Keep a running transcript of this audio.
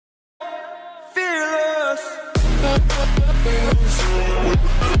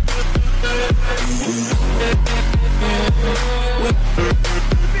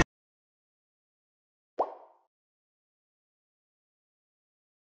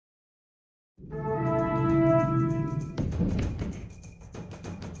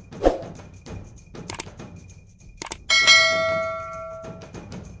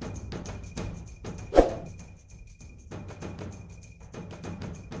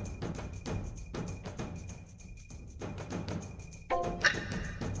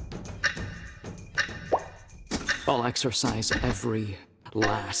I'll exorcise every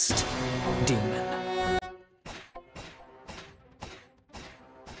last demon.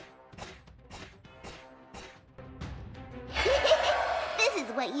 This is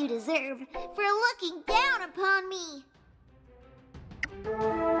what you deserve for looking down upon me.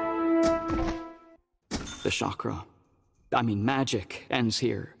 The chakra, magic, ends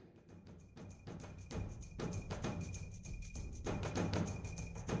here.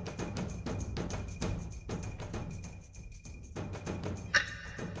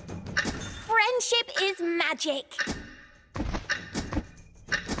 Friendship is magic.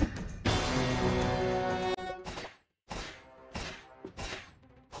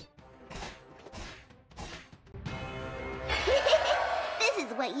 This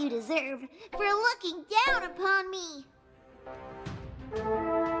is what you deserve for looking down upon me.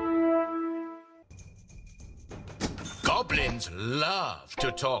 Goblins love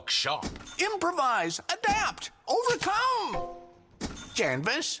to talk shop. Improvise, adapt, overcome.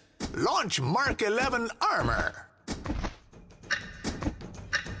 Canvas, launch Mark 11 armor.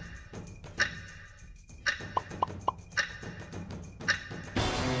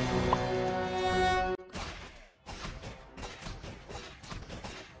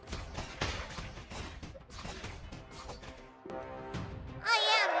 I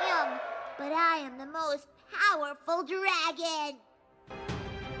am young, but I am the most powerful dragon.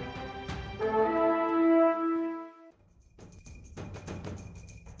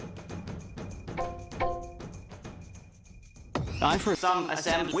 I for some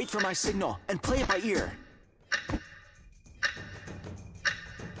assembly. Wait for my signal and play it by ear.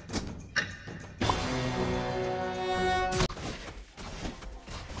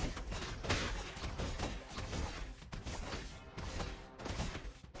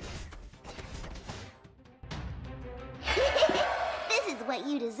 This is what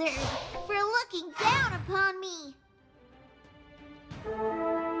you deserve for looking down upon me.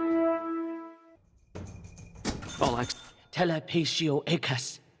 Telepatio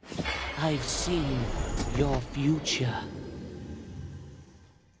Ecus. I've seen your future.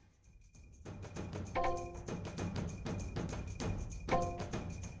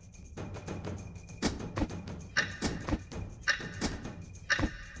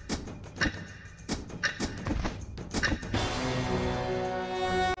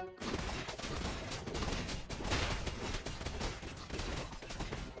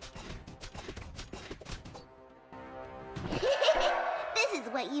 This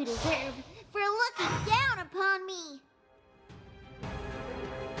is what you deserve for looking down upon me.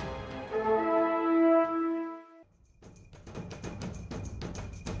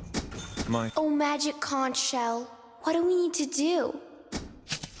 Oh, magic conch shell. What do we need to do?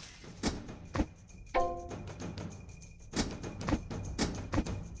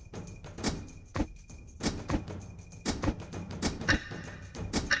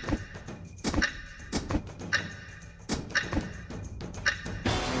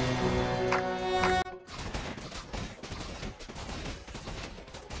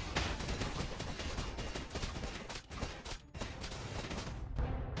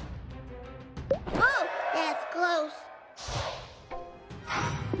 Oh, that's close.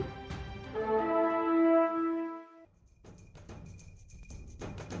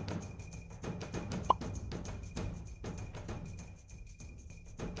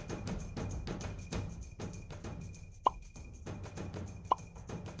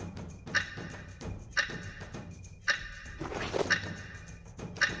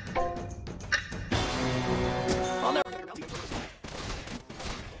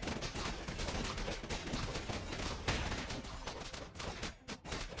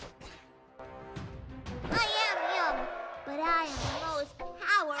 I am young, but I am the most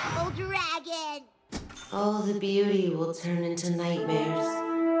powerful dragon. All the beauty will turn into nightmares.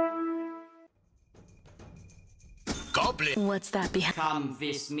 Goblin. What's that behind? Come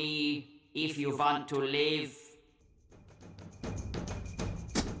with me if you want to live.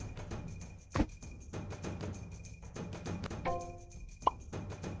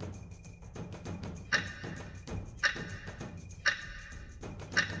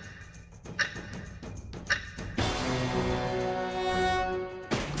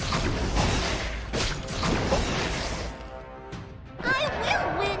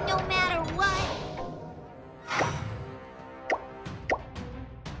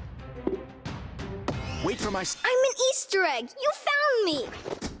 Wait for my... I'm an Easter egg! You found me!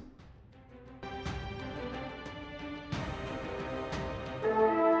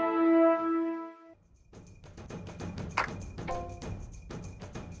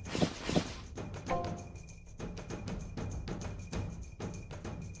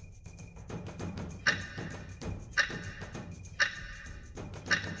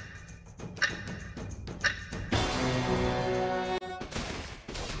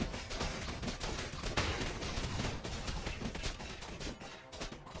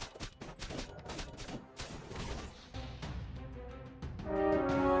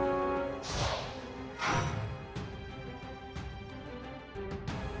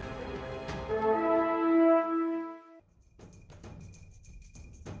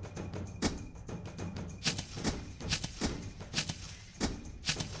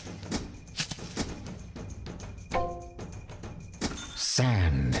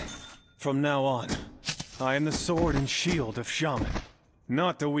 Sand. From now on, I am the sword and shield of Shaman,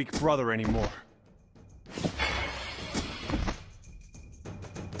 not the weak brother anymore.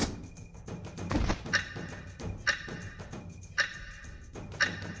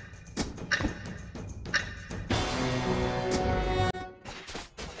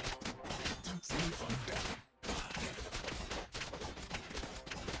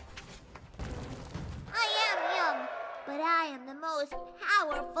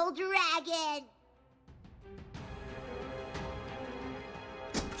 Powerful dragon!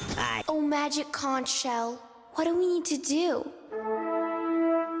 Oh, magic conch shell. What do we need to do?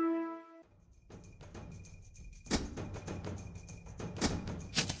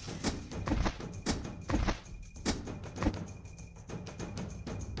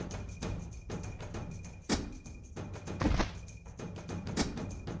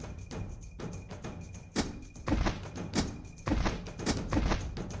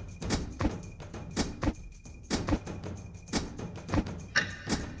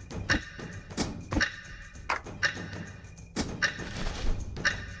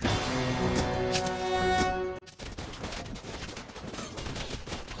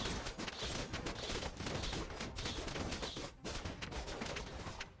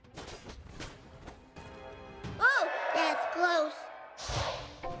 Close.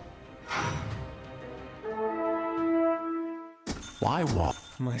 Why what?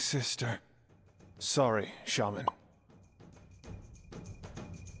 My sister. Sorry, Shaman.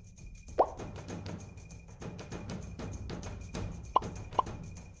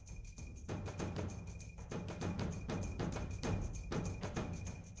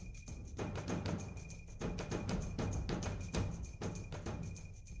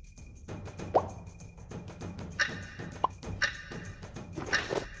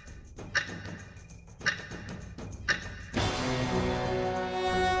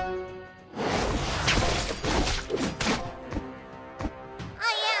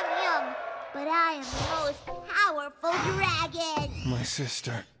 My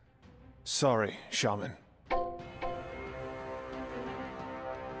sister. Sorry, Shaman.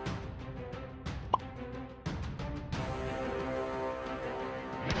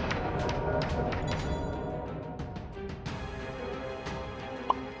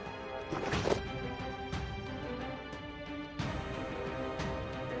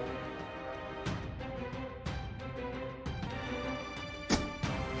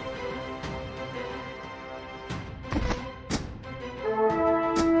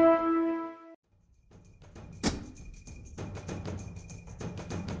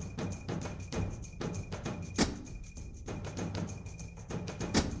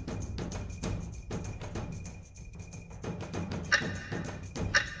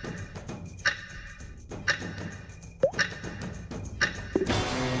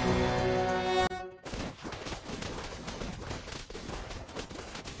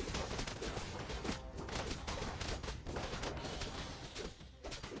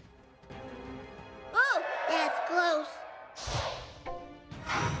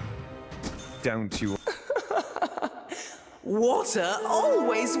 Don't you? Water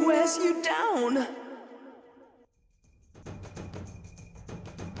always wears you down.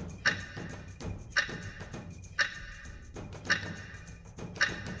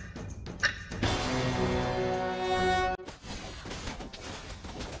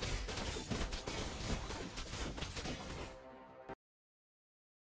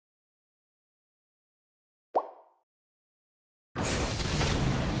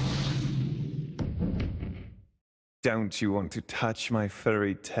 Don't you want to touch my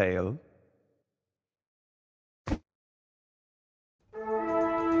furry tail?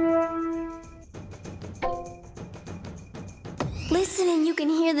 Listen and you can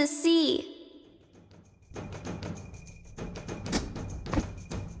hear the sea.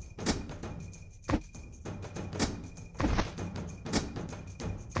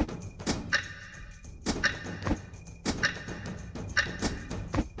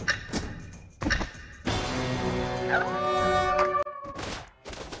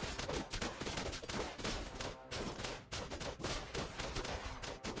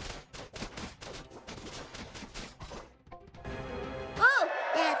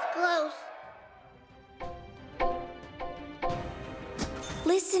 close.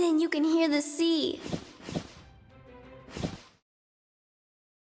 Listen and you can hear the sea.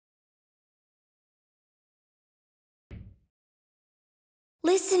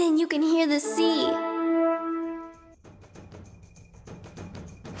 Listen and you can hear the sea.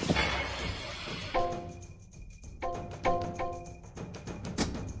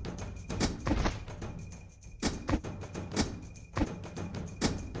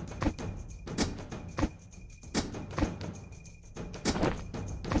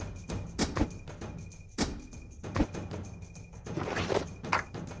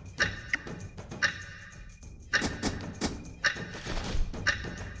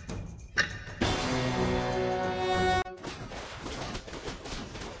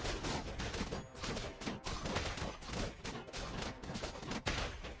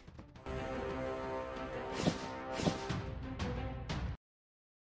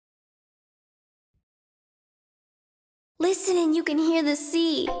 Listen and you can hear the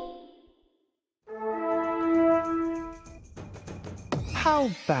sea. How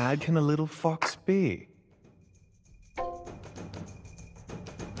bad can a little fox be?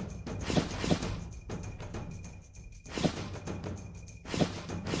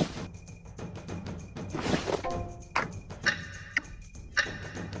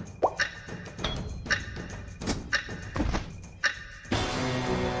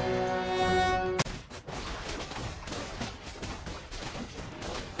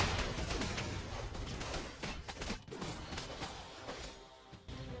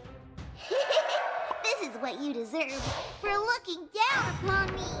 This is what you deserve for looking down upon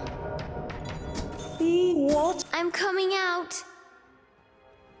me. What? I'm coming out.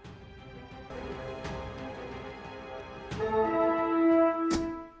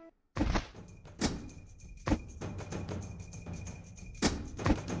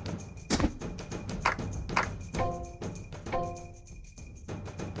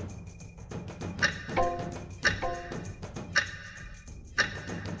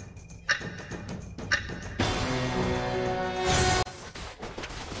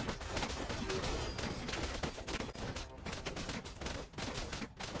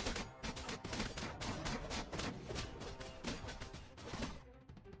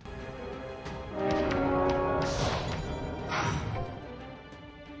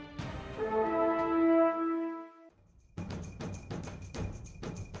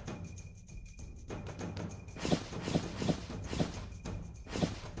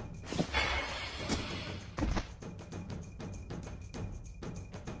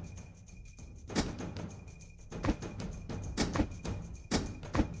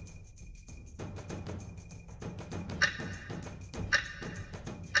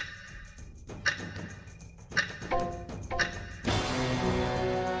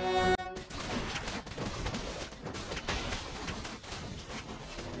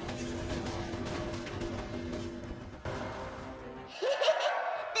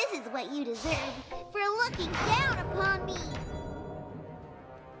 This is what you deserve for looking down upon me.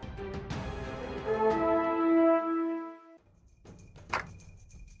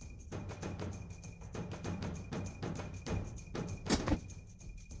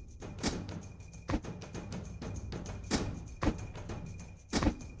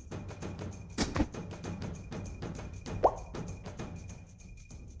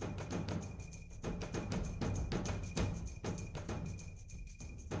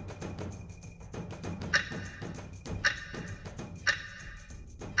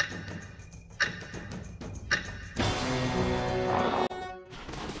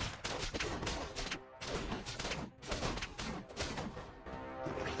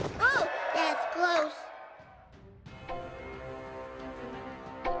 Oh, that's close.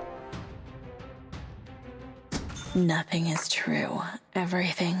 Nothing is true.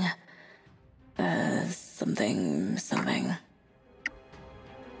 Everything. Something.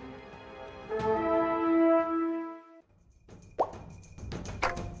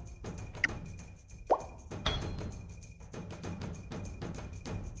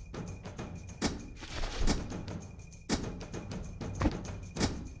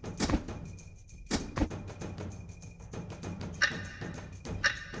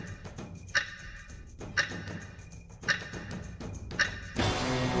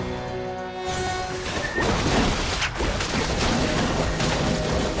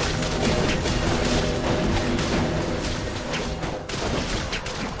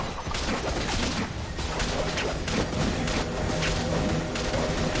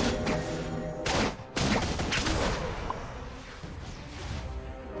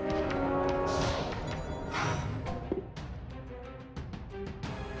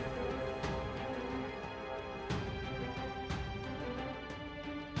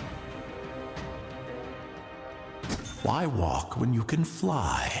 Why walk when you can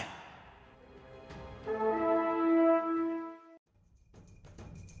fly?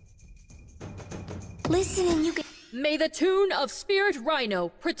 Listen and you can. May the tune of Spirit Rhino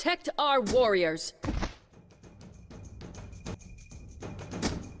protect our warriors.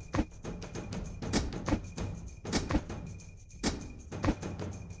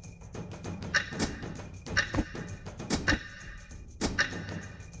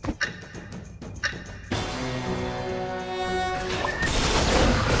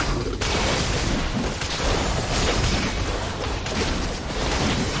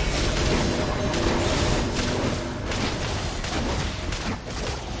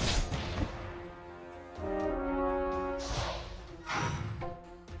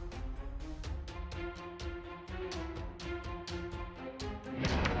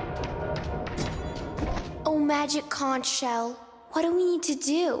 Oh, magic conch shell. What do we need to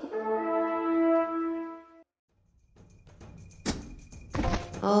do?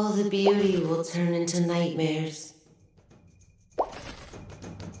 All the beauty will turn into nightmares.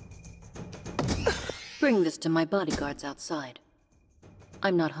 Bring this to my bodyguards outside.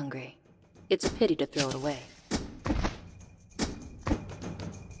 I'm not hungry. It's a pity to throw it away.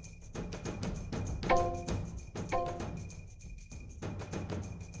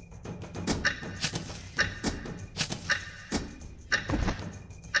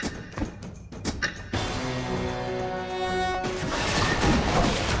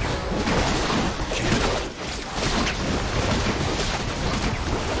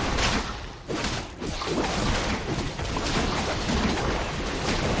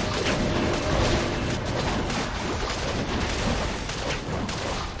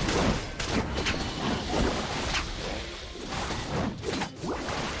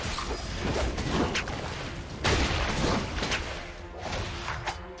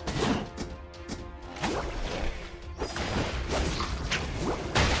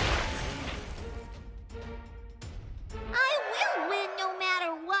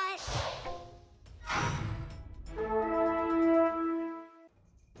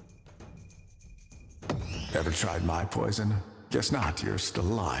 Ever tried my poison? Guess not, you're still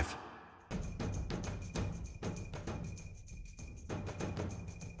alive.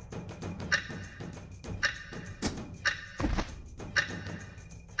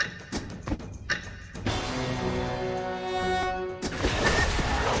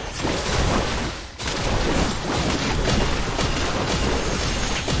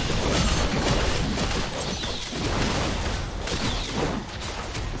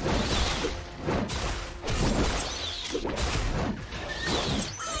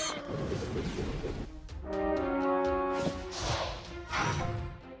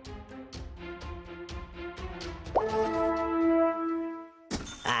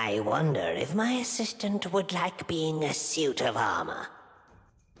 I wonder if my assistant would like being a suit of armor.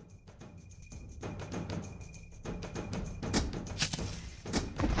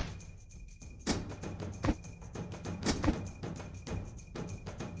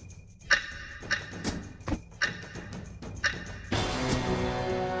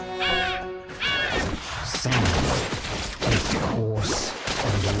 Sand is coarse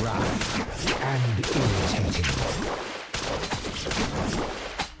and rough and irritating.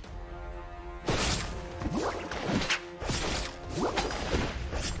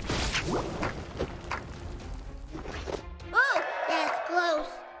 Oh, that's close.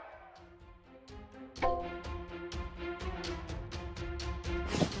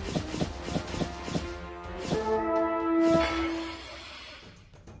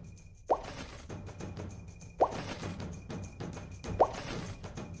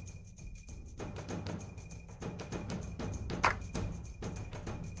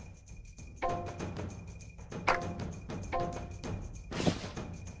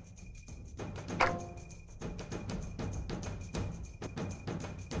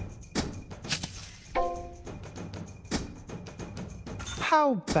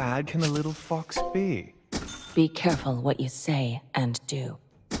 How bad can a little fox be? Be careful what you say and do.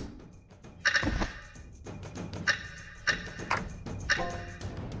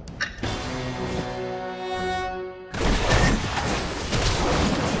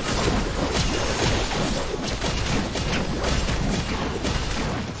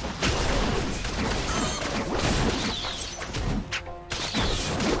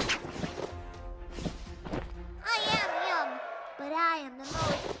 But I am the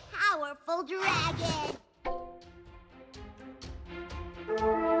most powerful dragon!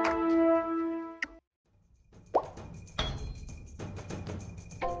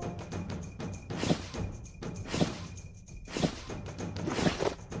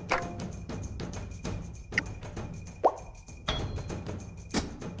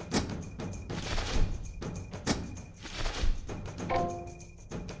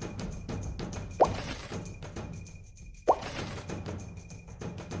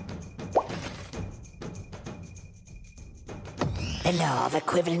 The law of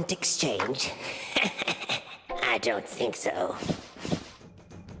equivalent exchange? I don't think so.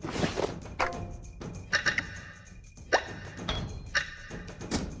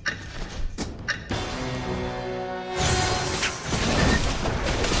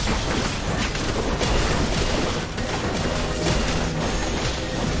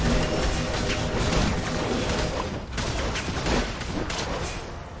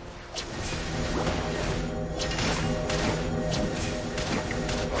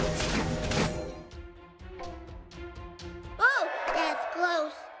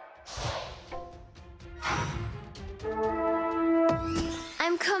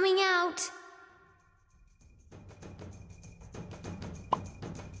 I'm coming out.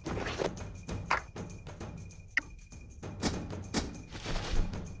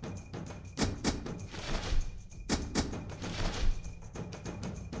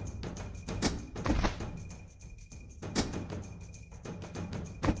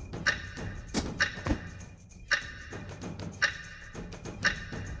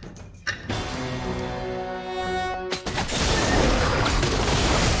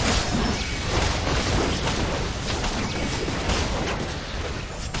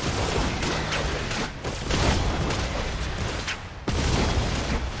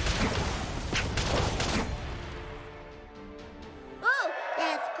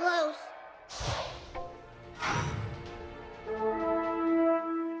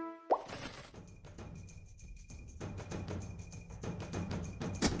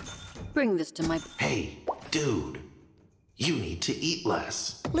 Bring this to my... Hey, dude. You need to eat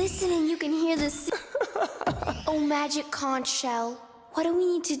less. Listen and you can hear this. Oh, magic conch shell. What do we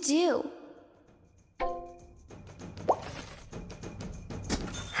need to do?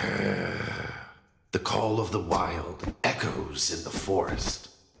 The call of the wild echoes in the forest.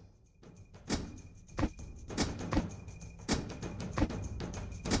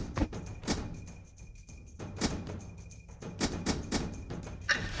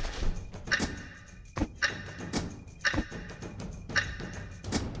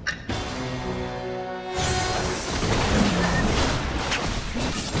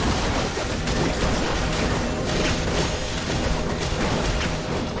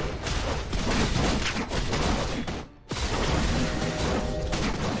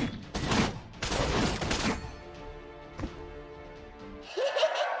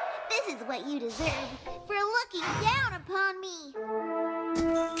 What you deserve for looking down upon me.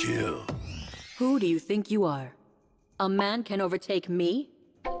 Kill. Who do you think you are? A man can overtake me?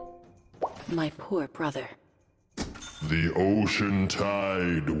 My poor brother. The ocean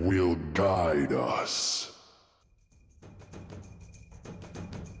tide will guide us.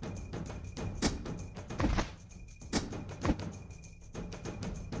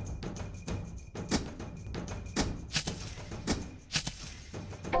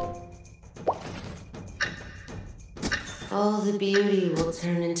 All the beauty will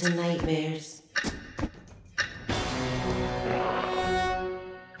turn into nightmares.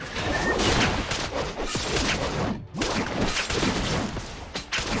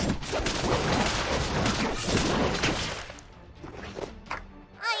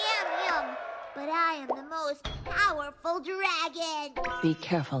 I am young, but I am the most powerful dragon. Be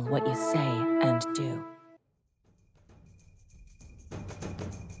careful what you say and do.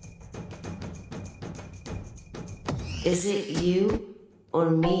 Is it you or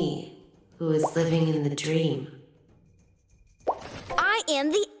me who is living in the dream? I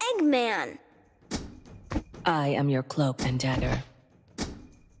am the Eggman. I am your cloak and dagger.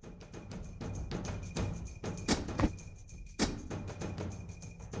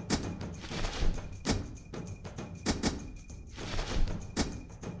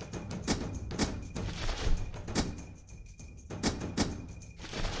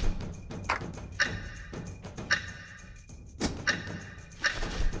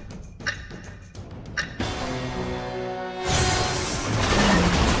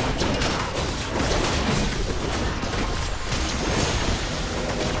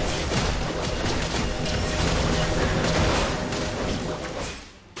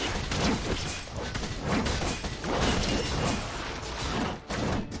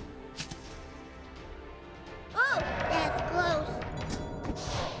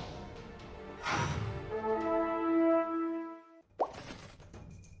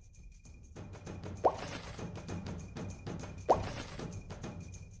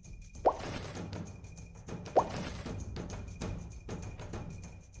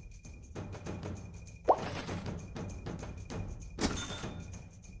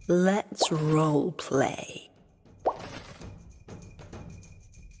 Let's role play.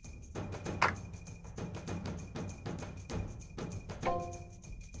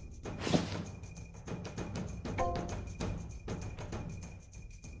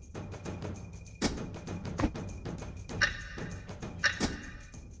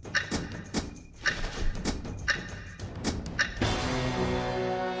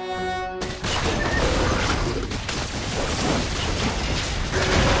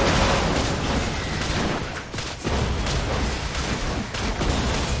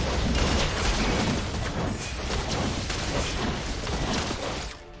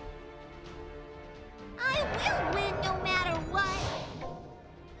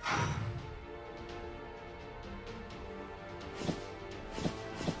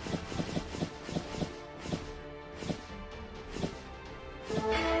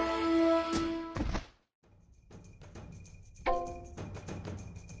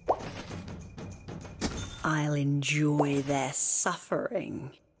 I'll enjoy their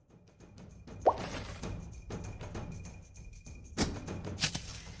suffering.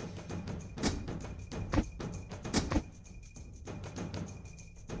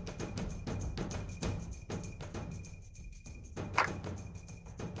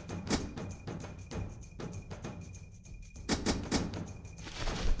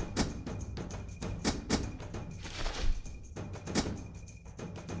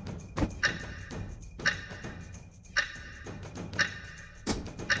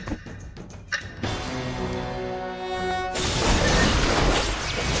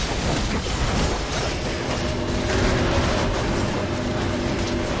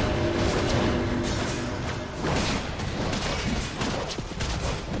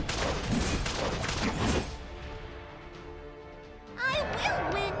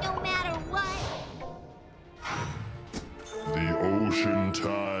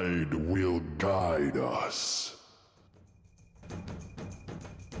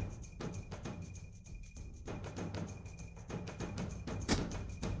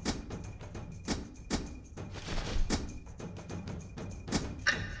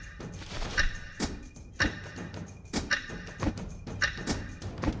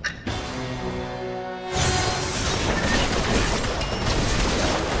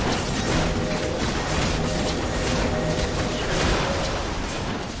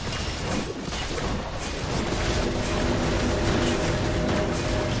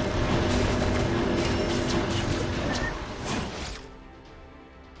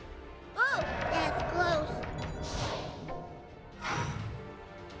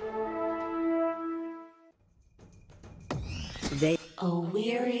 A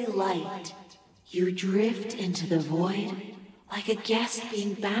weary light, you drift into the void like a guest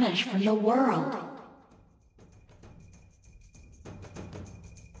being banished from the world.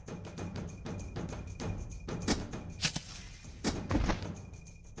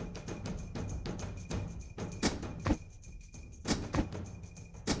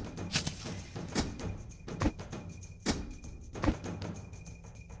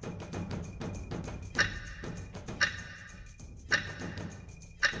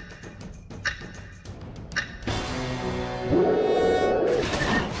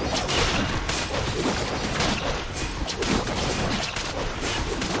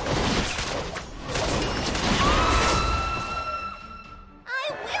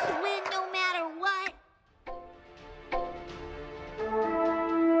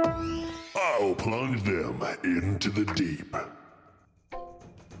 Plunge them into the deep.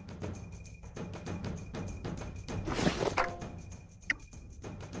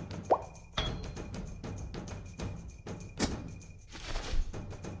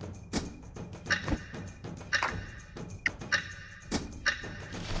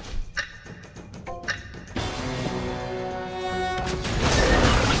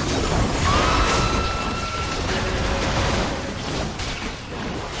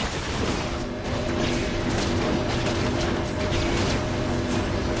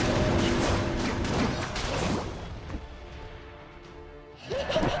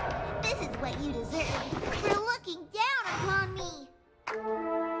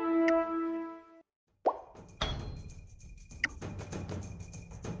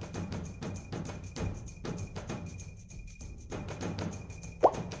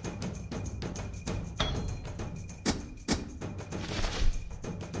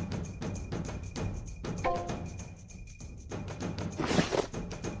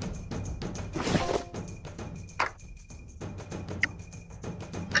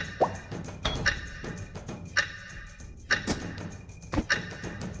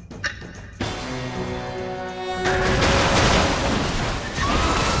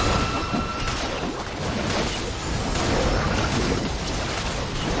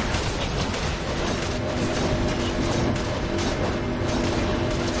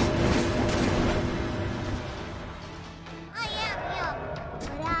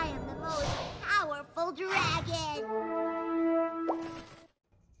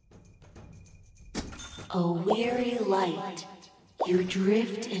 A weary light, you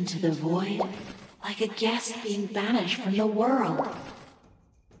drift into the void like a guest being banished from the world.